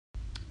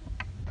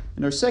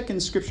And our second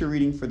scripture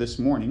reading for this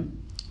morning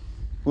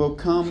will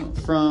come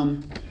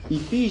from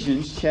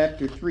Ephesians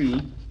chapter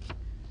 3,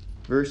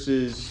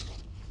 verses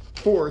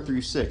 4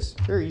 through 6.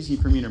 Very easy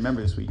for me to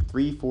remember this week.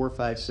 3, 4,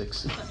 5,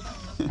 6.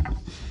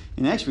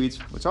 And actually,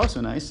 what's also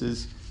nice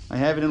is I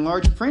have it in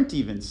large print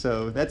even,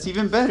 so that's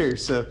even better.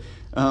 So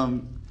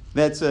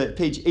that's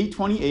page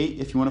 828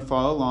 if you want to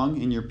follow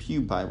along in your Pew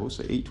Bibles.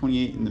 So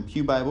 828 in the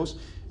Pew Bibles.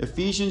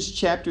 Ephesians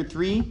chapter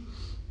 3,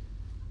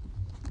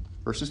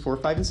 verses 4,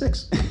 5, and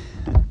 6.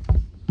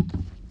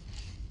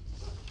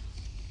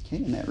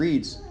 Okay, and that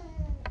reads,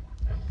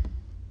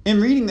 "In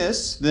reading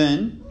this,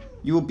 then,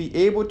 you will be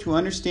able to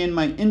understand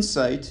my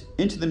insight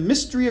into the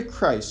mystery of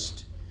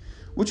Christ,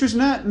 which was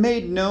not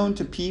made known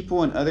to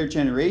people in other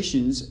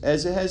generations,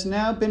 as it has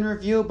now been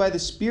revealed by the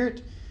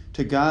Spirit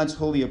to God's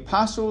holy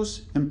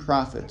apostles and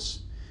prophets.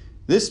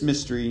 This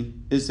mystery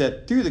is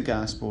that through the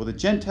gospel, the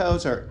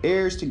Gentiles are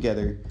heirs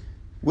together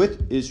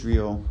with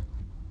Israel,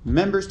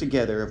 members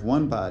together of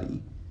one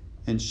body,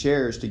 and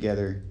sharers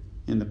together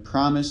in the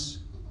promise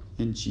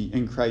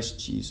in Christ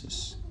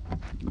Jesus."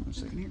 Give me 1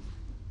 second here.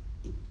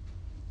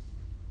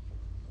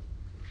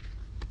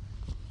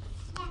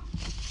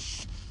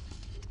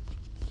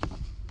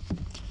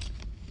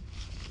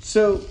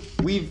 So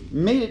we've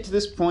made it to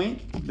this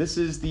point. This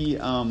is the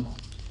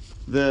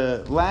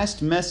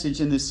last message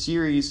in this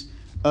series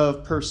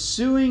of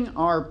pursuing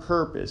our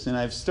purpose. And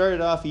I've started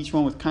off each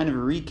one with kind of a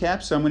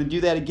recap, so I'm going to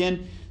do that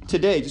again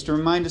today, just to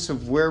remind us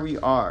of where we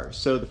are.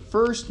 So the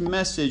first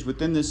message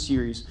within this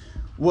series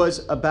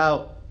was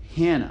about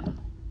Hannah.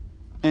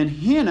 And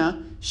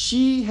Hannah,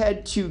 she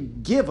had to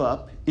give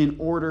up in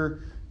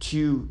order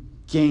to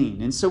gain.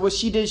 And so what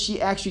she did,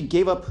 she actually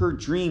gave up her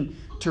dream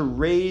to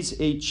raise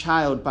a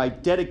child by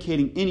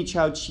dedicating any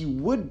child she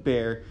would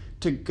bear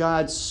to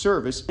God's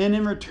service. And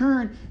in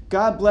return,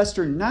 God blessed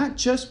her not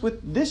just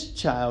with this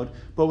child,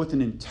 but with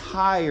an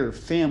entire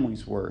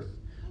family's worth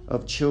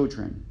of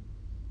children.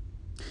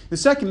 The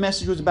second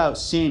message was about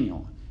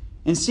Samuel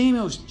and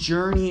Samuel's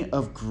journey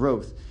of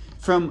growth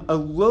from a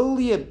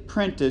lowly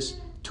apprentice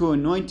to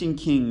anointing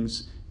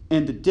kings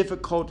and the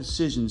difficult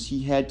decisions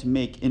he had to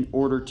make in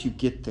order to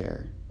get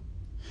there.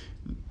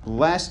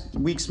 Last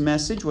week's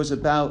message was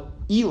about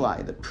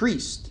Eli, the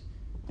priest,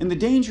 and the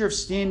danger of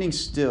standing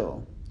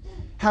still.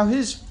 How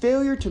his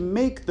failure to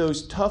make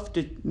those tough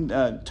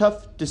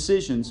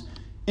decisions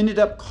ended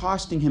up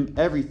costing him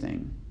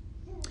everything.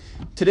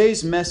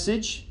 Today's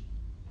message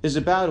is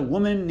about a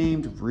woman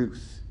named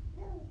Ruth.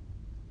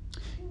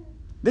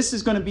 This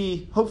is going to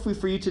be, hopefully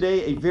for you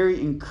today, a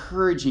very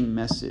encouraging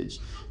message.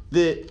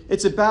 That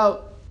it's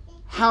about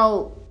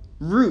how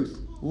Ruth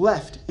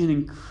left an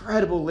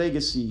incredible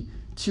legacy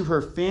to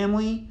her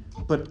family,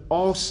 but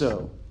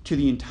also to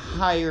the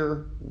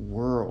entire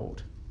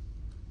world.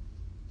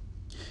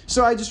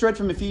 So I just read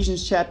from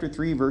Ephesians chapter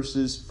 3,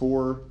 verses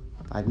 4,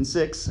 5, and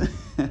 6.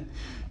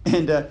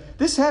 And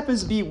this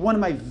happens to be one of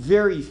my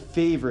very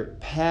favorite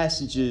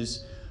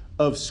passages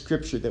of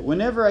Scripture, that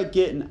whenever I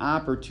get an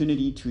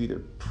opportunity to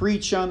either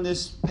preach on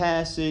this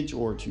passage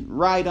or to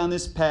write on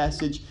this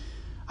passage,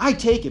 I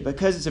take it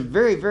because it's a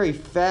very, very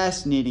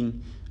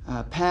fascinating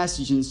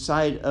passage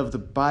inside of the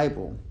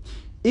Bible.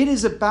 It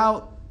is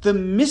about the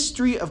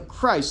mystery of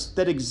Christ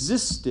that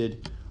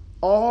existed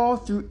all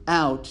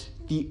throughout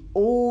the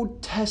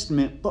Old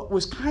Testament, but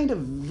was kind of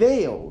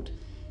veiled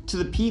to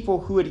the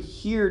people who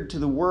adhered to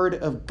the Word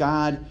of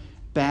God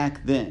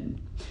back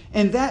then.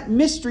 And that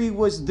mystery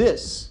was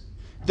this,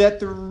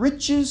 that the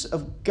riches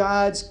of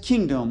God's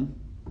kingdom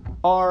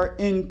are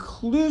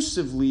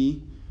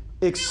inclusively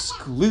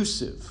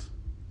exclusive.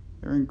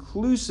 They're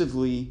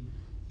inclusively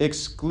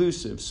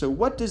exclusive. So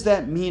what does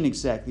that mean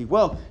exactly?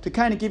 Well, to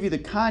kind of give you the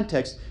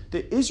context,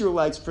 the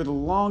Israelites for the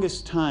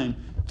longest time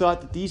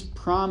thought that these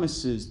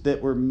promises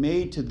that were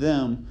made to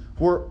them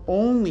were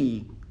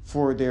only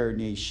for their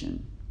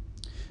nation.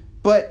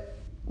 But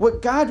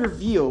what God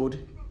revealed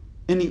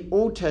in the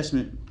Old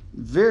Testament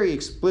very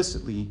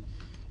explicitly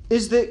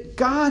is that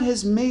God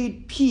has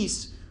made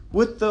peace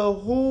with the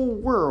whole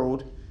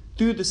world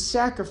through the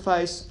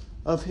sacrifice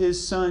of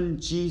his Son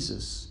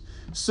Jesus.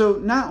 So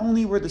not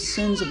only were the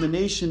sins of the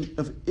nation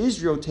of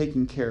Israel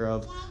taken care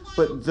of,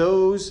 but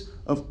those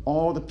of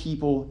all the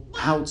people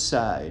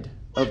outside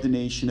of the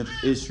nation of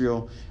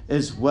Israel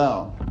as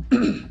well.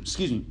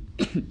 Excuse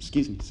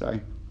me,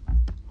 sorry.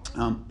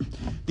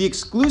 The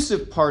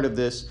exclusive part of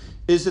this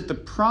is that the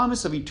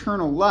promise of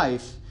eternal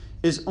life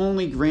is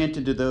only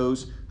granted to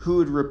those who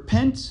would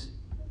repent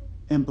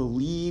and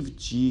believe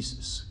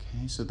Jesus.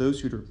 Okay, so those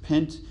who would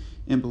repent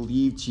and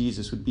believe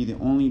Jesus would be the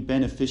only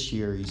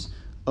beneficiaries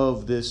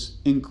of this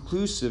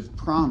inclusive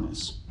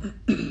promise.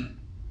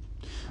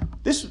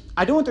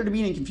 I don't want there to be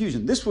any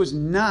confusion. This was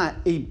not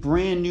a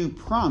brand new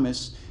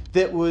promise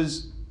that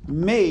was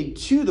made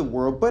to the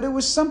world, but it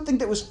was something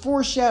that was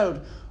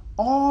foreshadowed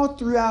all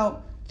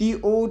throughout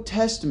the Old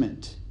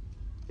Testament.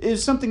 It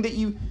is something that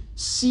you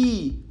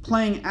see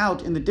playing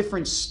out in the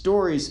different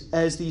stories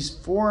as these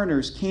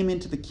foreigners came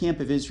into the camp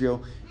of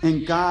Israel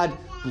and God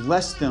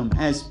blessed them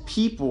as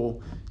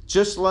people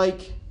just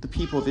like the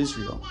people of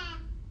Israel.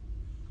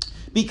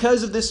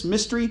 Because of this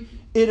mystery,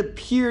 it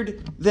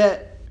appeared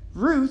that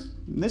Ruth,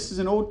 and this is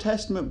an Old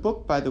Testament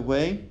book, by the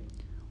way,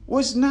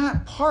 was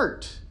not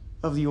part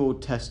of the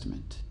Old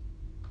Testament.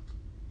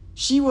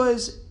 She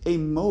was a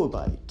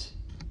Moabite,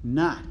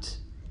 not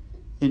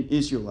an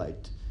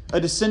Israelite, a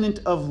descendant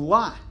of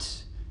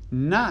Lot,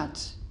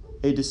 not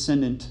a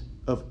descendant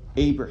of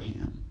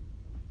Abraham.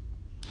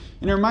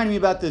 And it reminded me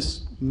about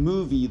this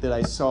movie that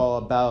I saw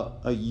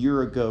about a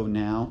year ago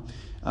now,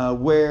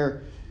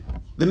 where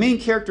the main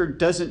character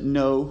doesn't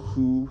know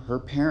who her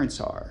parents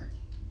are.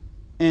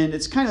 And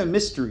it's kind of a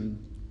mystery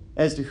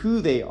as to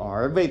who they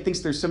are. Everybody thinks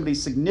there's somebody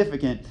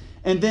significant.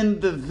 And then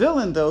the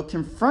villain, though,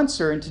 confronts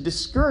her, and to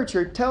discourage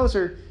her, tells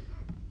her,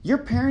 your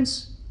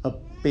parents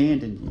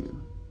abandoned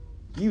you.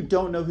 You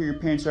don't know who your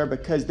parents are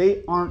because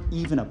they aren't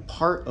even a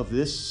part of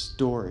this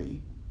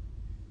story.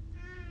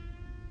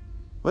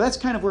 Well, that's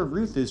kind of where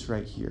Ruth is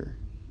right here.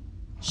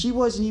 She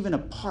wasn't even a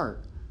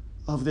part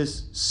of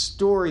this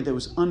story that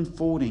was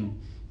unfolding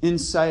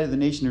inside of the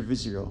nation of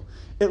Israel,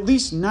 at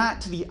least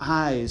not to the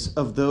eyes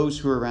of those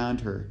who were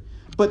around her.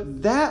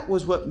 But that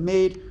was what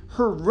made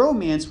her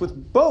romance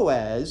with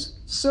Boaz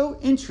so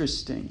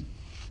interesting.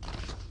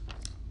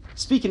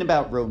 Speaking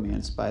about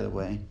romance, by the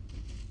way,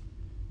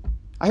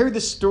 I heard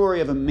the story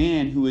of a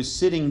man who was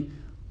sitting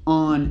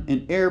on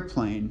an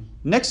airplane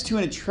next to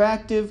an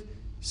attractive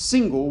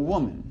single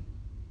woman.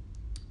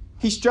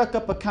 He struck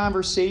up a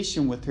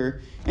conversation with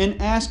her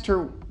and asked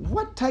her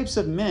what types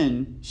of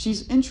men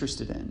she's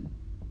interested in.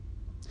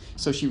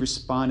 So she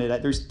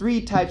responded, there's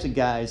 3 types of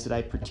guys that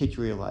I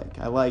particularly like.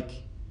 I like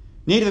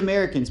Native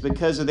Americans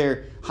because of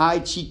their high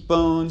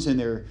cheekbones and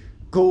their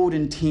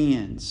golden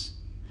tans.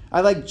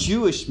 I like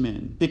Jewish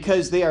men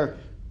because they are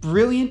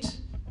brilliant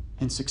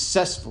and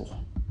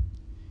successful.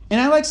 And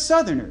I like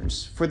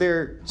Southerners for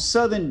their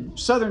southern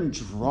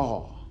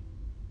drawl.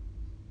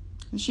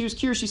 And she was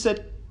curious. She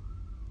said,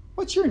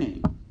 what's your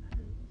name?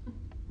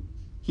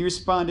 He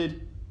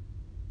responded,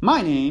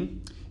 my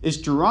name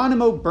is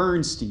Geronimo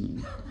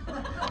Bernstein.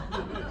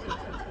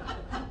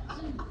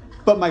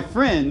 But my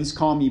friends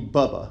call me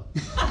Bubba.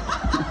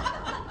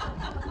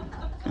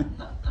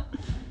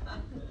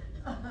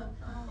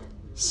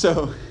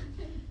 So,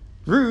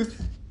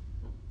 Ruth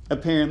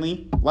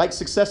apparently likes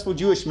successful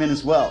Jewish men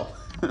as well.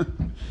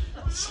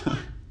 So,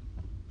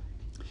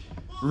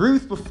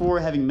 Ruth, before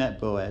having met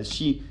Boaz,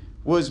 she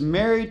was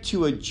married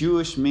to a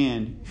Jewish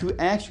man who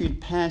actually had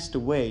passed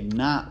away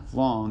not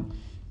long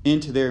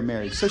into their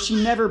marriage. So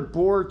she never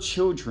bore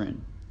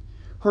children.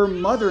 Her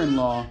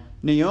mother-in-law,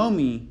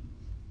 Naomi,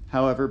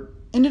 however,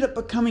 ended up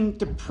becoming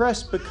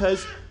depressed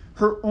because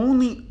her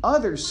only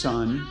other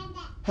son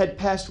had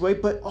passed away,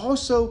 but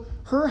also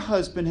her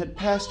husband had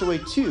passed away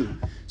too.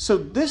 So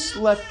this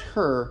left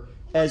her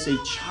as a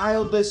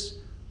childless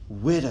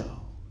widow.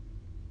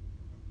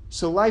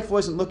 So life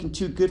wasn't looking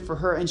too good for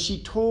her, and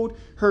she told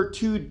her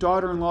 2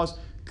 daughter-in-laws,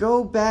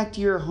 go back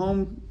to your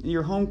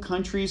home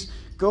countries,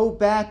 go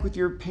back with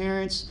your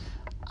parents.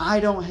 I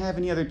don't have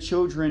any other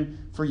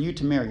children for you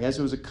to marry, as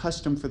it was a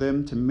custom for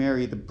them to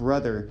marry the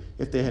brother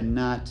if they had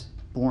not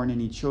born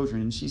any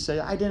children. And she said,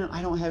 I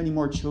don't have any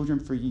more children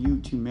for you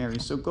to marry.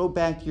 So go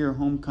back to your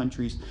home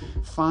countries,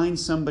 find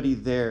somebody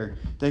there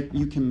that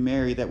you can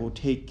marry that will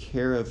take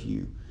care of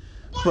you.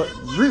 But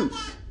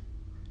Ruth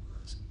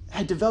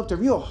had developed a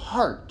real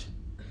heart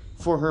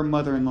for her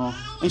mother-in-law.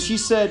 And she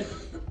said,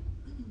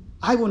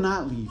 I will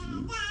not leave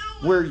you.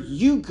 Where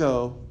you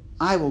go,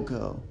 I will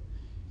go.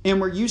 And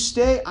where you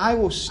stay, I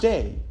will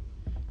stay.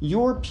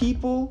 Your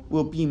people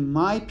will be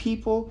my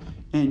people,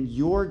 and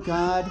your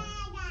God,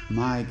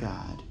 my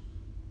God.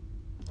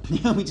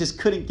 Naomi just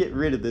couldn't get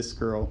rid of this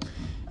girl.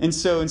 And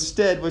so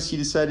instead, what she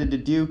decided to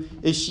do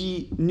is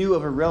she knew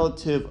of a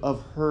relative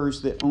of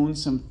hers that owned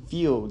some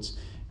fields.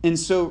 And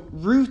so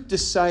Ruth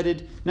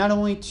decided not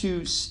only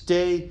to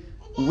stay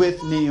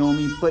with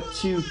Naomi, but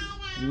to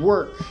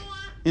work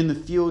in the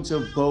fields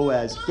of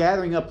Boaz,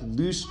 gathering up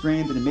loose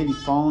grain that had maybe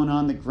fallen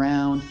on the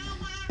ground,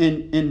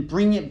 and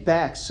bring it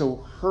back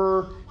so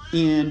her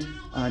and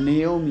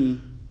Naomi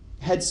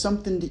had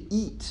something to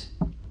eat.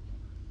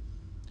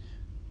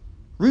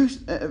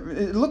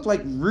 It looked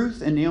like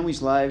Ruth and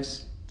Naomi's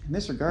lives in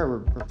this regard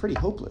were pretty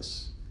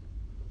hopeless.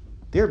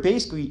 They're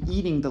basically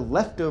eating the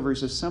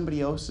leftovers of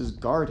somebody else's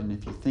garden,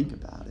 if you think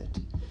about it.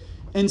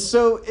 And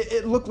so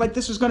it looked like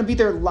this was going to be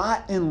their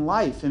lot in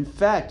life. In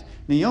fact,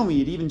 Naomi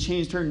had even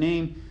changed her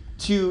name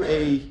to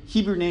a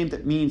Hebrew name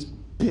that means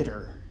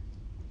bitter,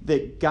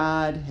 that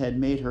God had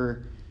made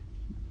her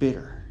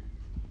bitter.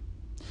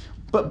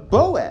 But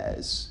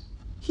Boaz,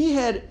 he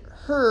had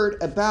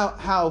heard about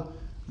how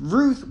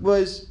Ruth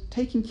was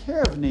taking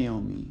care of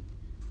Naomi.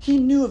 He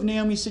knew of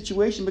Naomi's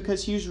situation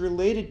because he was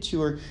related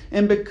to her,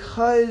 and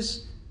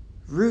because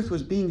Ruth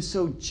was being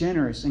so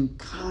generous and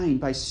kind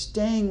by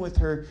staying with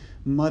her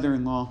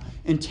mother-in-law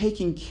and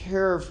taking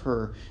care of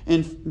her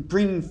and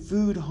bringing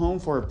food home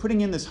for her,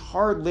 putting in this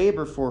hard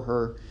labor for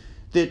her,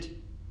 that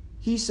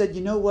he said,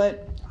 you know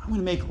what? I'm going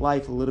to make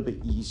life a little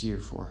bit easier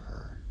for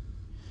her.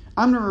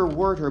 I'm going to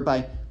reward her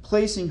by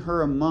placing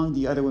her among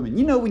the other women.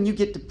 You know, when you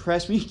get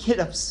depressed, when you get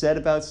upset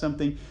about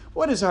something,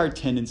 what is our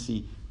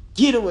tendency?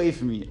 Get away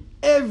from me.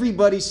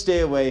 Everybody stay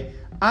away.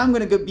 I'm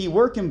going to be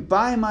working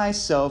by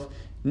myself,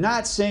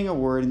 not saying a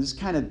word, and just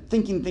kind of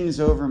thinking things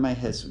over in my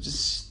head. So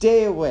just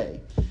stay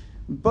away.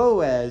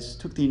 Boaz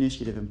took the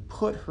initiative and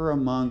put her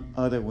among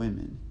other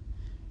women.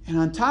 And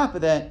on top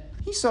of that,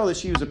 he saw that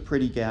she was a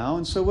pretty gal.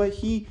 And so what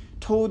he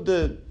told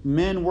the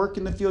men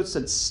working the field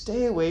said,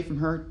 stay away from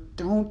her.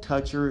 Don't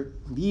touch her.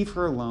 Leave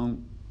her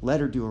alone. Let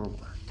her do her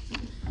work.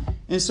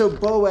 And so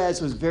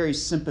Boaz was very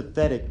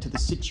sympathetic to the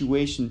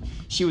situation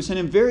she was in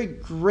and very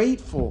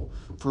grateful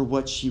for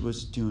what she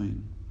was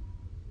doing.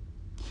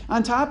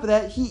 On top of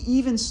that, he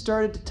even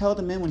started to tell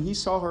the men when he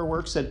saw her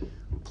work, said,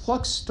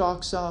 pluck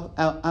stalks out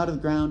of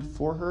the ground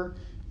for her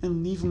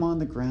and leave them on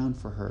the ground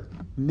for her.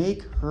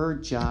 Make her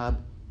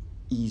job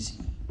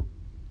easy.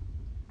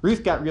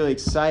 Ruth got really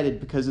excited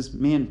because this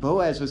man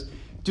Boaz was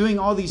doing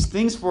all these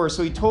things for her.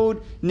 So he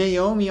told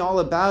Naomi all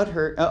about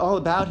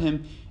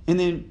him. And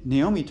then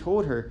Naomi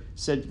told her,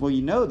 said, well,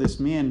 you know this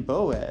man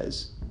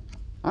Boaz,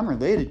 I'm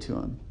related to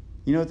him.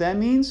 You know what that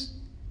means?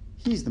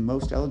 He's the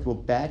most eligible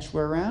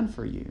bachelor around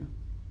for you.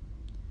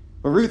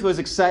 Well, Ruth was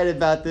excited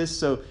about this,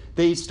 so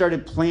they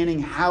started planning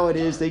how it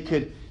is they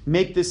could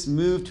make this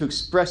move to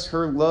express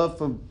her love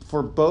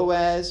for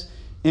Boaz.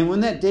 And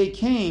when that day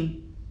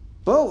came,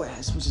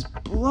 Boaz was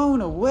just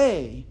blown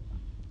away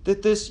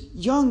that this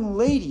young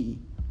lady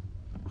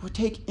would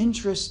take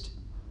interest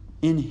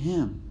in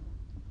him.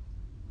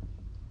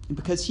 And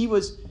because he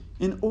was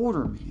an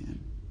older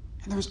man,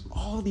 and there was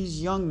all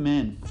these young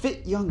men,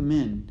 fit young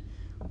men,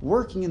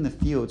 working in the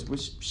fields,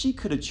 which she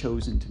could have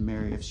chosen to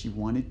marry if she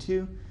wanted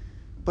to,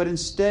 but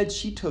instead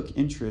she took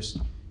interest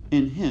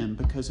in him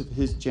because of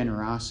his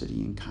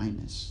generosity and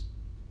kindness.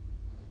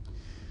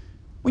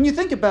 When you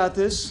think about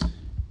this,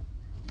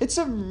 it's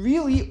a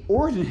really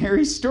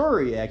ordinary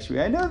story,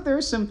 actually. I know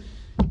there's some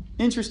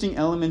interesting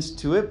elements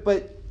to it,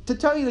 but to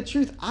tell you the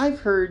truth, I've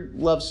heard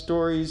love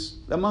stories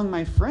among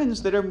my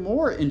friends that are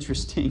more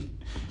interesting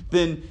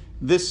than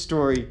this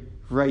story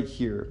right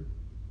here.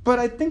 But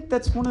I think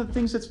that's one of the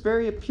things that's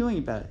very appealing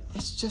about it.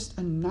 It's just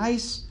a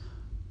nice,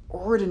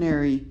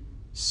 ordinary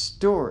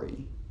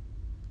story.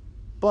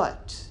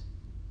 But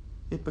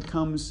it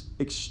becomes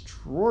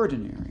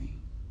extraordinary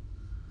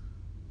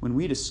when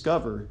we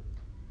discover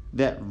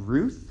that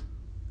Ruth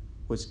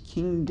was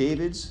King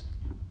David's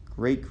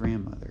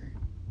great-grandmother.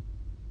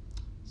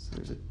 So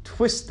there's a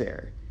twist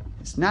there.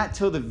 It's not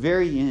till the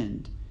very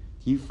end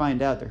you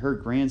find out that her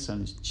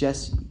grandson is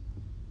Jesse,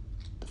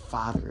 the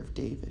father of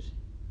David.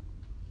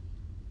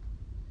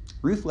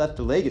 Ruth left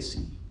a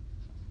legacy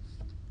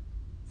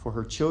for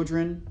her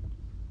children,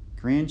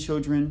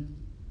 grandchildren,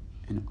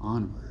 and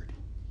onward.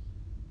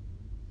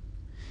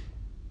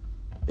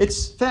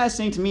 It's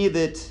fascinating to me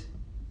that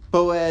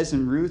Boaz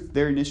and Ruth,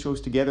 their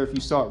initials together, if you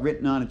saw it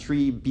written on a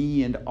tree,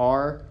 B and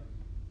R,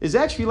 is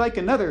actually like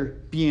another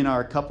B and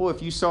R couple.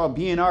 If you saw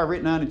B and R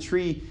written on a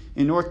tree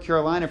in North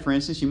Carolina, for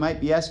instance, you might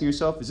be asking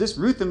yourself, is this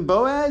Ruth and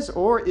Boaz,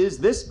 or is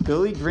this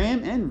Billy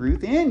Graham and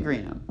Ruth Ann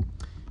Graham?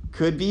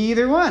 Could be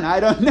either one.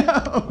 I don't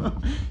know.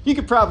 You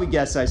could probably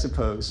guess, I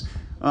suppose.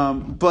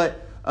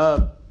 But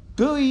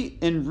Billy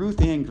and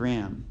Ruth Ann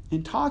Graham,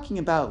 in talking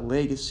about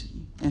legacy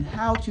and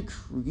how to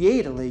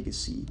create a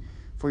legacy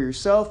for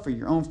yourself, for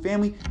your own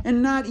family,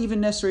 and not even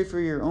necessarily for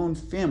your own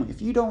family.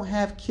 If you don't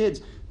have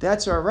kids,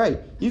 that's all right.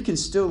 You can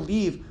still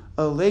leave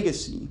a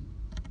legacy.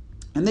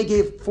 And they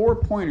gave 4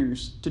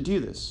 pointers to do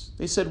this.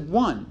 They said,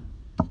 1,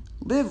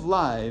 live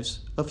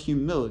lives of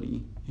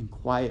humility and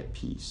quiet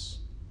peace.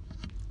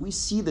 We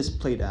see this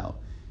played out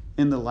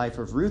in the life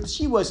of Ruth.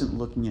 She wasn't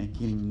looking at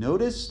getting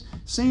noticed.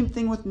 Same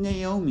thing with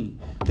Naomi.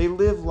 They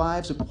live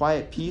lives of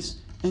quiet peace,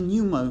 and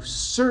you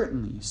most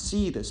certainly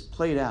see this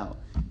played out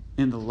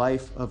in the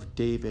life of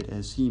David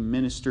as he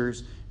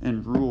ministers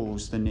and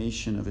rules the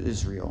nation of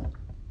Israel.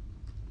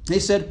 They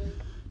said,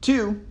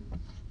 2,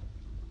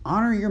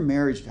 honor your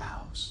marriage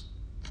vows.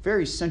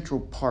 Very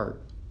central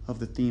part of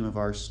the theme of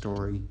our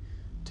story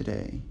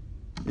today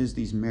is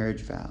these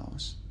marriage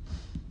vows.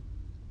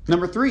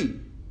 Number 3,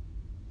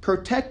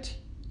 protect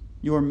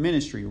your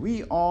ministry.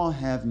 We all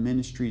have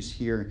ministries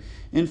here.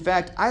 In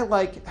fact, I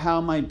like how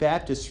my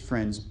Baptist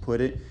friends put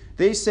it.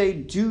 They say,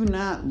 do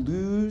not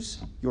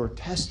lose your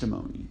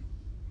testimony.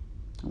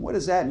 And what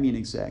does that mean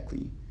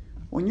exactly?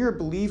 When you're a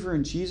believer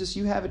in Jesus,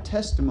 you have a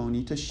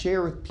testimony to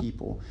share with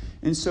people.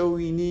 And so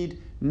we need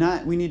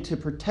to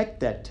protect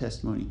that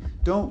testimony.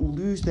 Don't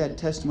lose that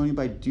testimony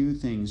by doing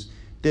things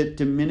that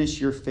diminish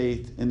your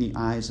faith in the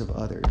eyes of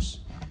others.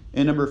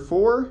 And number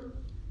 4,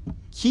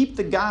 keep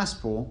the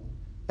gospel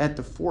at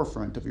the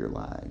forefront of your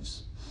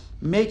lives.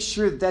 Make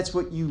sure that's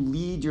what you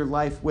lead your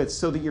life with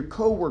so that your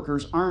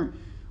coworkers aren't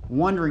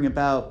wondering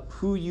about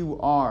who you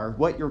are,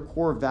 what your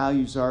core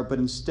values are, but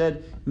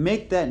instead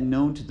make that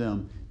known to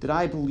them that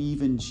I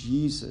believe in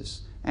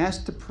Jesus.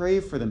 Ask to pray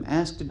for them.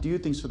 Ask to do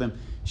things for them.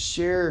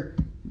 Share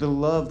the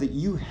love that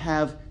you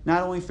have,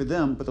 not only for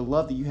them, but the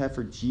love that you have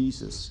for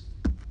Jesus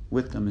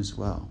with them as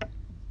well.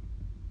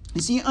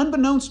 You see,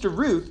 unbeknownst to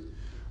Ruth,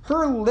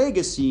 Her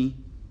legacy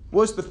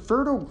was the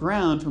fertile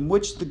ground from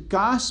which the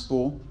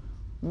gospel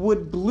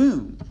would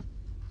bloom.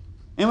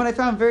 And what I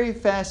found very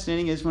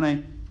fascinating is when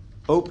I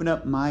open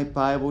up my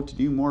Bible to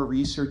do more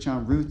research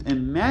on Ruth,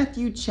 in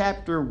Matthew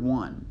chapter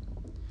 1,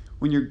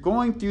 when you're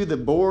going through the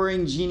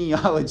boring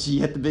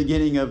genealogy at the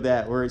beginning of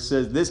that, where it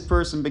says this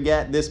person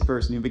begat this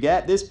person, who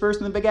begat this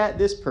person, and begat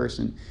this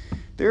person,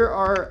 there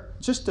are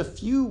just a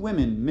few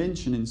women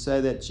mentioned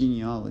inside that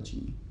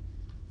genealogy.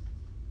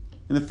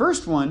 And the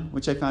first one,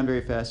 which I found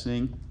very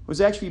fascinating,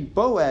 was actually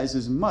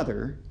Boaz's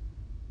mother,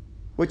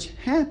 which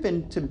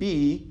happened to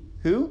be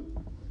who?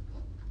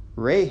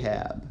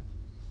 Rahab.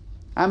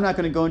 I'm not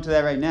going to go into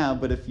that right now,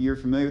 but if you're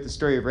familiar with the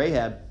story of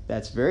Rahab,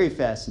 that's very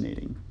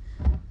fascinating.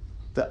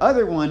 The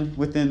other one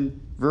within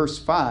verse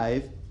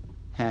 5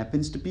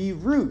 happens to be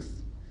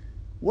Ruth.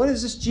 What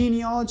is this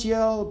genealogy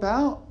all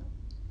about?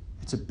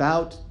 It's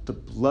about the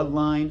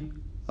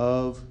bloodline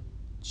of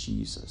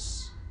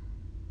Jesus.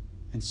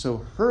 And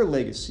so her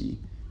legacy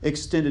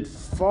extended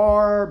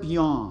far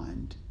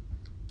beyond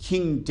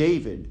King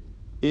David,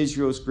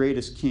 Israel's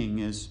greatest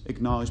king, as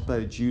acknowledged by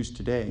the Jews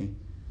today,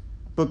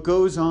 but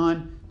goes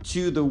on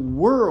to the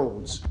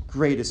world's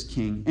greatest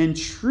king and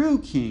true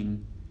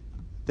king,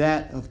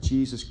 that of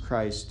Jesus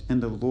Christ.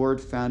 And the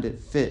Lord found it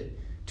fit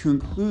to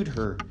include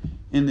her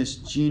in this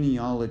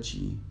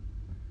genealogy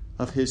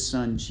of his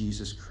son,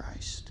 Jesus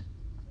Christ.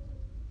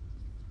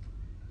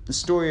 The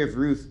story of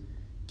Ruth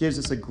gives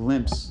us a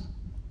glimpse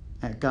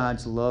at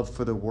God's love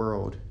for the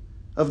world,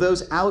 of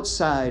those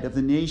outside of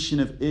the nation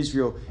of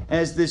Israel,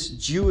 as this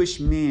Jewish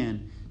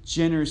man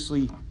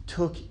generously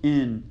took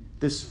in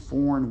this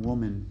foreign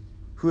woman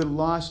who had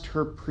lost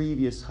her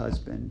previous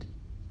husband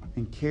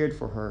and cared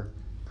for her,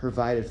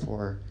 provided for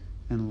her,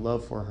 and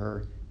loved for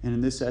her, and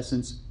in this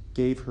essence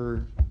gave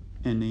her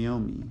and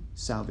Naomi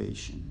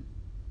salvation.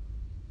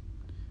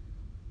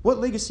 What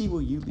legacy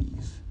will you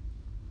leave?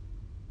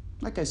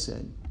 Like I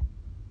said,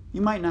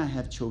 you might not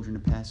have children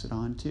to pass it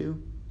on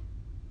to.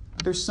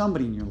 There's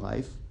somebody in your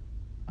life,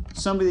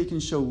 somebody that you can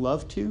show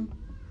love to,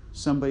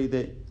 somebody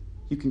that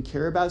you can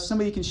care about,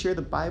 somebody you can share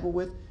the Bible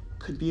with.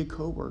 Could be a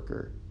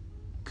coworker,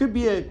 could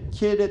be a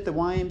kid at the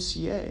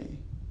YMCA,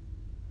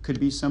 could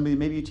be somebody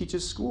maybe you teach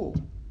at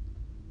school,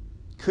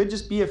 could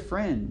just be a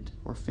friend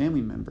or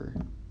family member.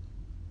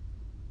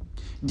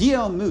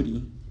 D.L.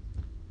 Moody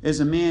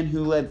is a man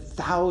who led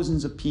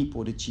thousands of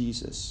people to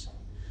Jesus.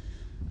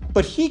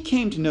 But he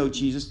came to know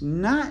Jesus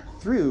not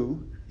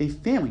through a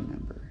family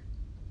member.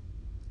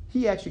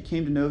 He actually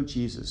came to know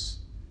Jesus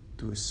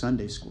through a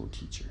Sunday school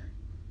teacher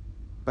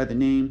by the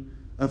name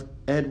of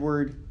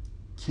Edward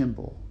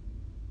Kimball.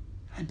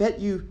 I bet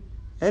you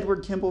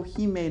Edward Kimball,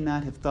 he may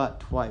not have thought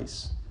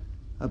twice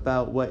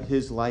about what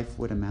his life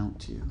would amount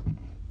to.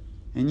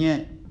 And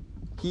yet,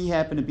 he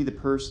happened to be the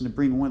person to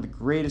bring one of the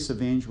greatest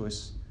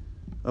evangelists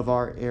of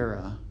our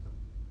era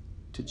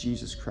to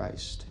Jesus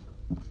Christ.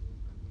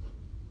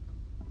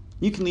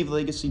 You can leave a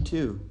legacy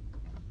too.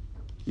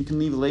 You can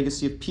leave a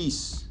legacy of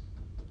peace,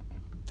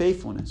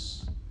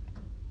 faithfulness,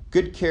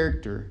 good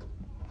character,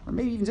 or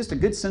maybe even just a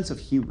good sense of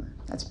humor.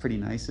 That's pretty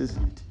nice,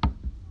 isn't it?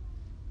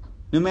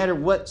 No matter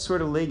what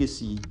sort of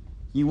legacy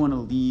you want to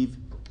leave,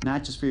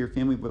 not just for your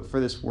family, but for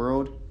this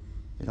world,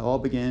 it all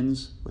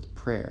begins with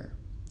prayer.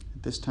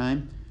 At this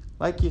time,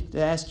 I'd like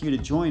to ask you to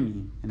join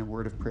me in a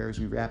word of prayer as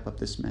we wrap up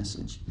this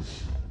message.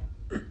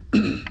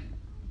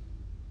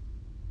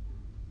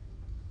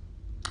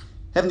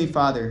 Heavenly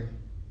Father,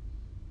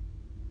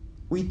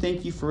 we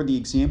thank you for the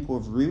example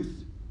of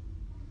Ruth,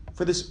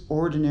 for this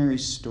ordinary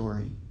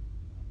story.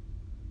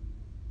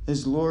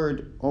 As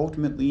Lord,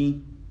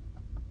 ultimately,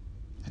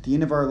 at the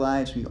end of our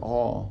lives, we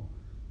all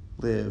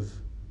live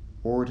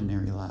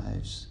ordinary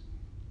lives.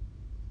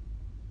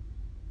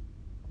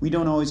 We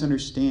don't always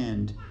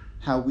understand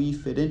how we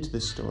fit into the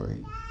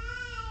story.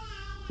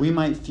 We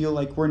might feel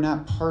like we're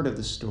not part of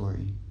the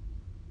story.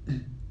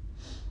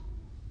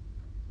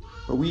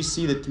 But we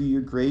see that through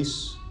your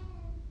grace,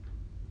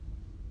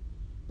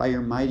 by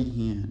your mighty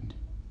hand,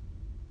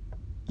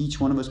 each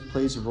one of us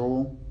plays a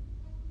role,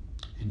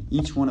 and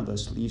each one of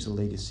us leaves a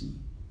legacy.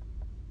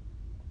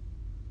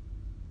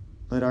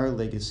 Let our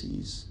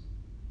legacies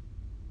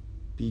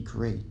be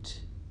great.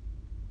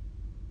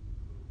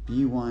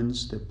 Be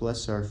ones that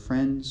bless our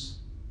friends,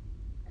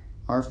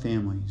 our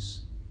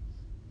families,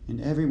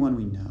 and everyone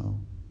we know,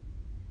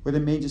 or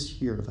that may just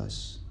hear of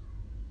us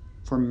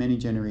for many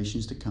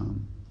generations to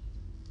come.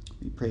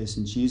 We pray this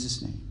in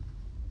Jesus' name.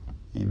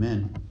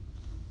 Amen.